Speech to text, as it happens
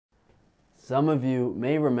Some of you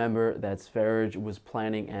may remember that Sv3rige was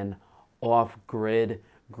planning an off-grid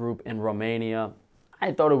group in Romania.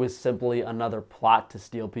 I thought it was simply another plot to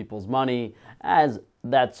steal people's money, as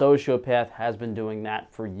that sociopath has been doing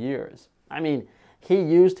that for years. I mean, he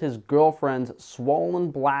used his girlfriend's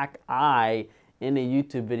swollen black eye in a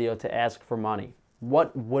YouTube video to ask for money.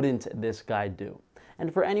 What wouldn't this guy do?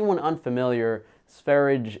 And for anyone unfamiliar,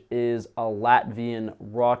 Sv3rige is a Latvian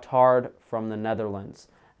retard from the Netherlands.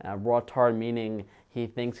 Retard meaning he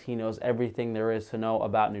thinks he knows everything there is to know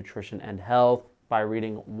about nutrition and health by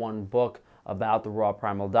reading one book about the raw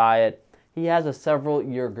primal diet. He has a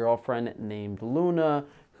several-year girlfriend named Luna,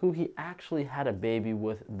 who he actually had a baby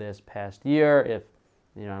with this past year.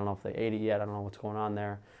 I don't know if they ate it yet, I don't know what's going on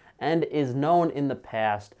there. And is known in the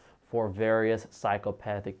past for various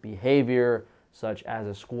psychopathic behavior, such as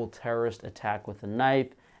a school terrorist attack with a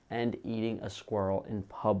knife and eating a squirrel in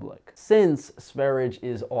public. Since Sv3rige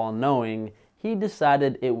is all-knowing, he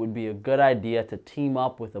decided it would be a good idea to team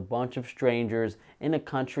up with a bunch of strangers in a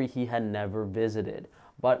country he had never visited.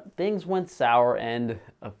 But things went sour and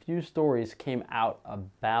a few stories came out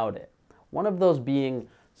about it. One of those being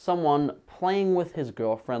someone playing with his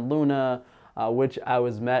girlfriend Luna, which I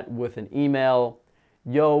was met with an email,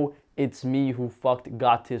 "Yo, it's me who fucked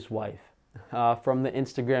got his wife," from the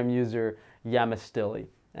Instagram user Yamastilli.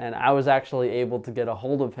 And I was actually able to get a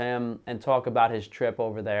hold of him and talk about his trip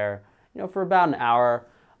over there, for about an hour,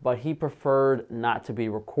 but he preferred not to be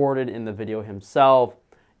recorded in the video himself,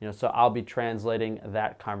 so I'll be translating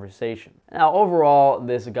that conversation. Now, overall,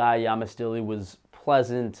 this guy Yamastilli was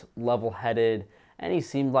pleasant, level-headed, and he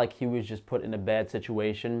seemed like he was just put in a bad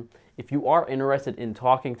situation. If you are interested in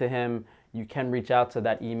talking to him, you can reach out to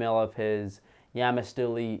that email of his,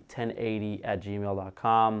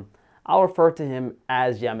 yamastilli1080@gmail.com. I'll refer to him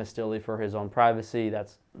as Yamastilli for his own privacy.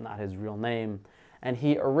 That's not his real name. And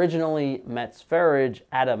he originally met Sv3rige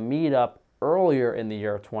at a meetup earlier in the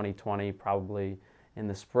year 2020, probably in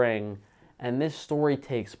the spring. And this story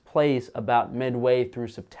takes place about midway through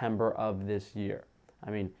September of this year. I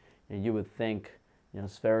mean, you would think,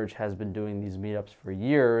 Sv3rige has been doing these meetups for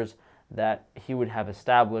years, that he would have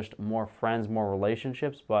established more friends, more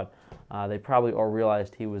relationships, but they probably all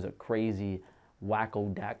realized he was a crazy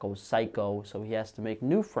wacko-dacko psycho, so he has to make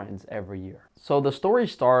new friends every year. So the story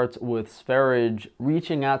starts with Sv3rige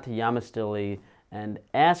reaching out to Yamastilli and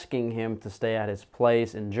asking him to stay at his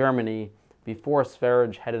place in Germany before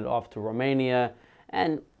Sv3rige headed off to Romania.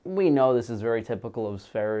 And we know this is very typical of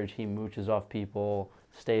Sv3rige. He mooches off people,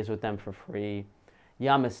 stays with them for free.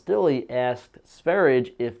 Yamastilli asked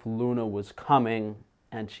Sv3rige if Luna was coming,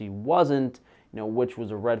 and she wasn't, which was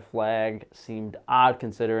a red flag. Seemed odd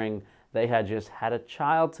considering they had just had a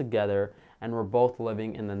child together and were both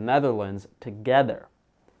living in the Netherlands together.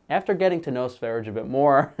 After getting to know Sv3rige a bit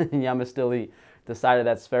more, Yamastilli decided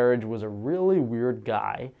that Sv3rige was a really weird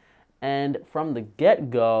guy. And from the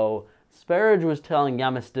get-go, Sv3rige was telling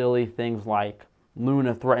Yamastilli things like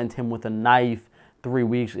Luna threatened him with a knife 3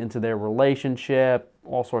 weeks into their relationship,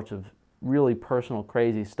 all sorts of really personal,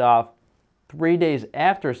 crazy stuff. 3 days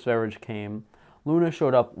after Sv3rige came, Luna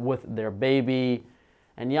showed up with their baby,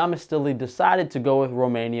 and Yamastilli decided to go with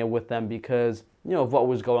Romania with them because, of what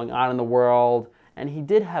was going on in the world, and he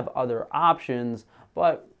did have other options,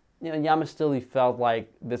 but, Yamastilli felt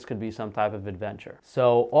like this could be some type of adventure.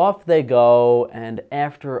 So off they go, and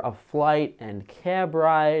after a flight and cab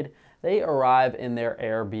ride, they arrive in their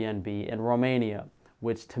Airbnb in Romania,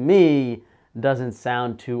 which to me doesn't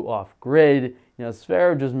sound too off-grid.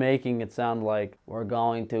 Sv3rige was making it sound like we're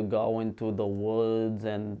going to go into the woods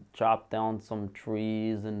and chop down some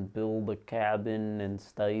trees and build a cabin and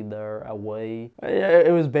stay there away.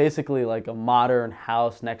 It was basically like a modern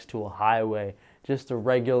house next to a highway, just a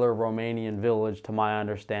regular Romanian village to my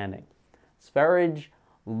understanding. Sv3rige,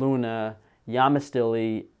 Luna,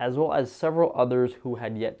 Yamastilli, as well as several others who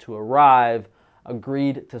had yet to arrive,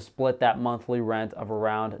 agreed to split that monthly rent of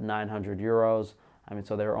around 900 euros.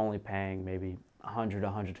 So they were only paying maybe 100,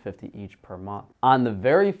 150 each per month. On the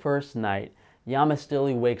very first night,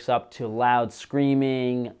 Yamastilli wakes up to loud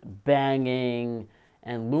screaming, banging,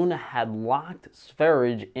 and Luna had locked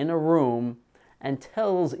Sv3rige in a room and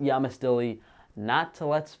tells Yamastilli not to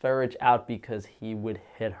let Sv3rige out because he would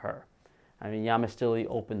hit her. Yamastilli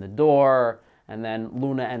opened the door, and then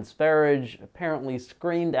Luna and Sv3rige apparently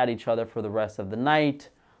screamed at each other for the rest of the night,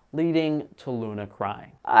 leading to Luna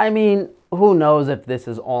crying. Who knows if this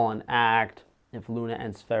is all an act, if Luna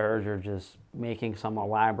and Sv3rige are just making some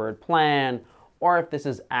elaborate plan, or if this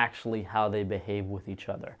is actually how they behave with each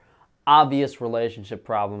other. Obvious relationship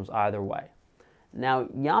problems either way. Now,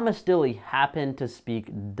 Yamastilli happened to speak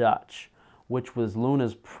Dutch, which was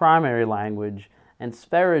Luna's primary language, and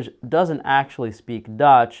Sv3rige doesn't actually speak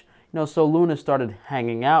Dutch, so Luna started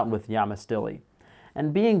hanging out with Yamastilli.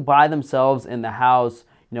 And being by themselves in the house,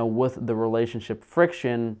 with the relationship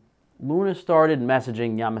friction, Luna started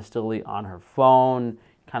messaging Yamastilli on her phone,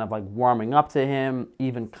 kind of like warming up to him,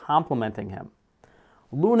 even complimenting him.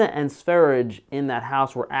 Luna and Sv3rige in that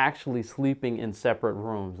house were actually sleeping in separate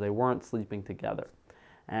rooms. They weren't sleeping together.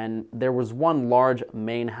 And there was one large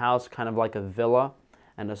main house, kind of like a villa,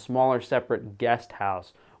 and a smaller separate guest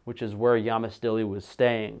house, which is where Yamastilli was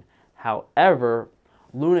staying. However,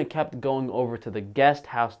 Luna kept going over to the guest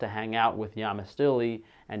house to hang out with Yamastilli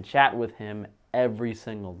and chat with him every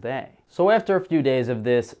single day. So after a few days of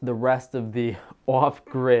this, the rest of the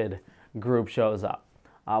off-grid group shows up.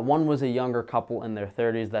 One was a younger couple in their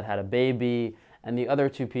 30s that had a baby, and the other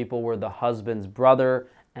two people were the husband's brother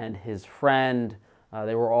and his friend.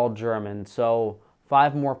 They were all German, so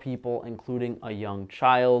 5 more people, including a young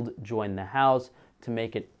child, joined the house to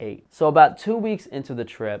make it 8. So about 2 weeks into the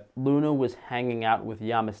trip, Luna was hanging out with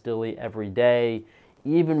Yamastilli every day,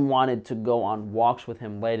 even wanted to go on walks with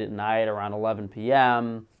him late at night around 11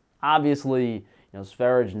 p.m. Obviously,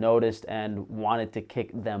 Sv3rige noticed and wanted to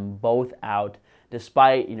kick them both out,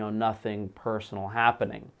 despite, nothing personal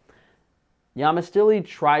happening. Yamastilli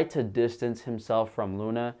tried to distance himself from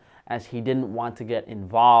Luna as he didn't want to get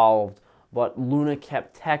involved, but Luna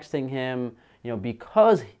kept texting him,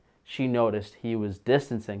 because she noticed he was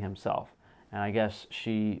distancing himself. And I guess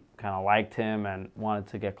she kind of liked him and wanted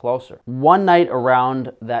to get closer. One night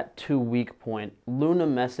around that 2-week point, Luna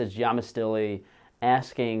messaged Yamastilli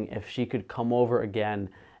asking if she could come over again.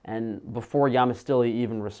 And before Yamastilli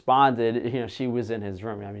even responded, she was in his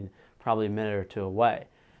room, probably a minute or two away.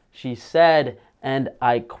 She said, and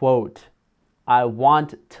I quote, "I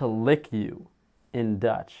want to lick you," in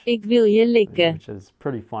Dutch. Ik wil je likken. Which is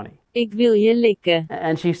pretty funny. Ik wil je likken.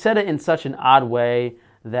 And she said it in such an odd way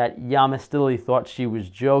that Yamastilli thought she was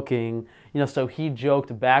joking, so he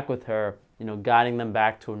joked back with her, guiding them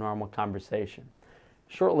back to a normal conversation.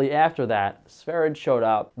 Shortly after that, Sv3rige showed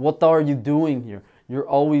up. "What are you doing here? You're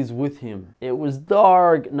always with him." It was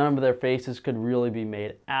dark, none of their faces could really be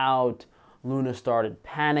made out. Luna started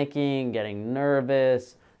panicking, getting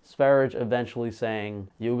nervous. Sv3rige eventually saying,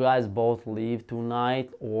 "You guys both leave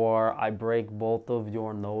tonight or I break both of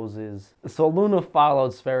your noses." So Luna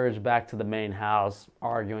followed Sv3rige back to the main house,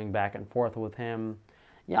 arguing back and forth with him.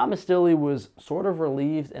 Yamastilli was sort of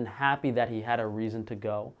relieved and happy that he had a reason to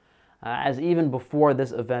go. As even before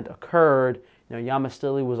this event occurred,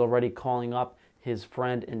 Yamastilli was already calling up his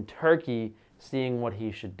friend in Turkey, seeing what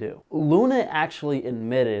he should do. Luna actually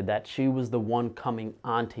admitted that she was the one coming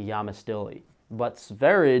on to Yamastilli, but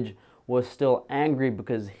Sv3rige was still angry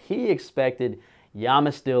because he expected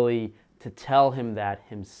Yamastilli to tell him that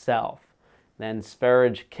himself. Then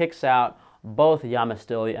Sv3rige kicks out both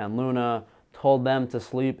Yamastilli and Luna, told them to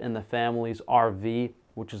sleep in the family's RV,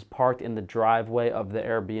 which is parked in the driveway of the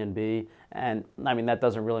Airbnb. And that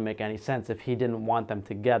doesn't really make any sense if he didn't want them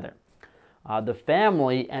together. The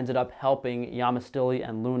family ended up helping Yamastilli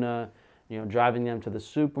and Luna, driving them to the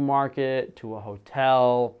supermarket, to a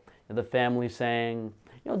hotel. The family saying,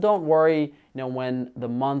 "Don't worry, when the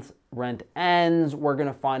month's rent ends, we're going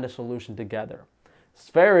to find a solution together."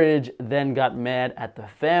 Sv3rige then got mad at the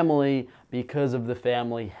family because of the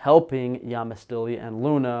family helping Yamastilli and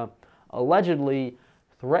Luna, allegedly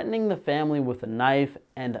threatening the family with a knife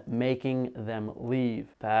and making them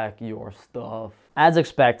leave. "Pack your stuff." As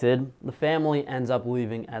expected, the family ends up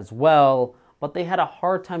leaving as well, but they had a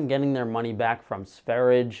hard time getting their money back from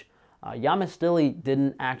Sv3rige. Yamastilli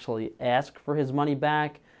didn't actually ask for his money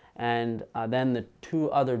back, and then the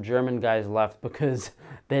 2 other German guys left because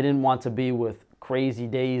they didn't want to be with Crazy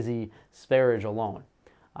Daisy Sv3rige alone.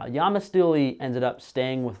 Yamastilli ended up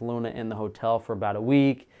staying with Luna in the hotel for about a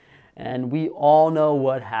week, and we all know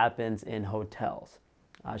what happens in hotels.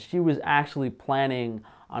 She was actually planning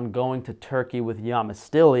on going to Turkey with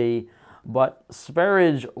Yamastilli, but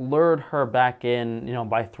Sv3rige lured her back in,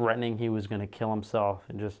 by threatening he was going to kill himself,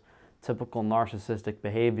 and just typical narcissistic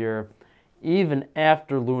behavior, even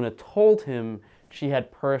after Luna told him she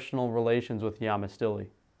had personal relations with Yamastilli.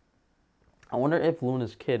 I wonder if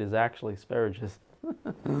Luna's kid is actually Sv3rige's.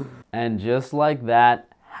 And just like that,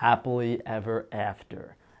 happily ever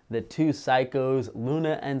after, the 2 psychos,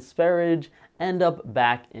 Luna and Sv3rige, end up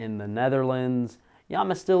back in the Netherlands.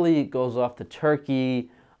 Yamastilli goes off to Turkey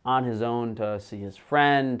on his own to see his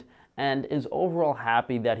friend, and is overall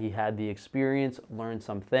happy that he had the experience, learned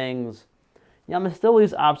some things.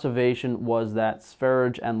 Yamastilli's observation was that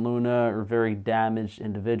Sv3rige and Luna are very damaged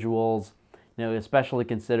individuals, especially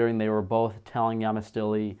considering they were both telling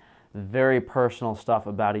Yamastilli very personal stuff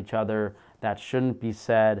about each other that shouldn't be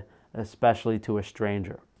said, especially to a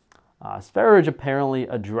stranger. Sv3rige apparently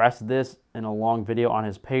addressed this in a long video on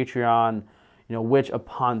his Patreon, which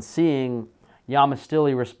upon seeing,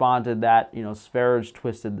 Yamastilli responded that, Sv3rige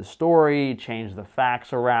twisted the story, changed the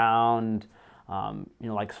facts around.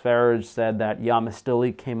 Like Sv3rige said that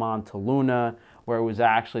Yamastilli came on to Luna, where it was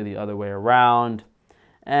actually the other way around.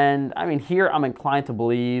 And I mean, here I'm inclined to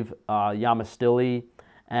believe Yamastilli.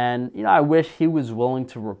 And, I wish he was willing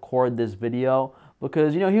to record this video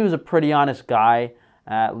because, he was a pretty honest guy,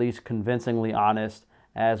 at least convincingly honest,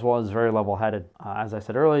 as well as very level-headed. As I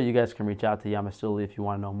said earlier, you guys can reach out to Yamastilli if you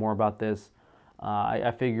want to know more about this.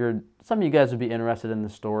 I figured some of you guys would be interested in the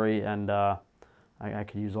story, and I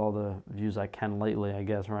could use all the views I can lately, I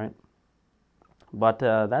guess, right? But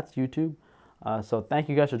that's YouTube. So thank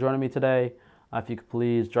you guys for joining me today. If you could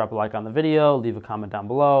please drop a like on the video, leave a comment down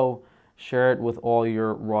below, share it with all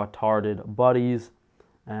your raw-tarded buddies.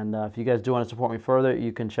 And if you guys do want to support me further,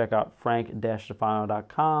 you can check out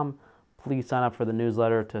frank-tufano.com. Please sign up for the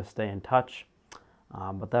newsletter to stay in touch.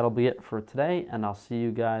 But that'll be it for today, and I'll see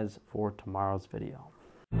you guys for tomorrow's video.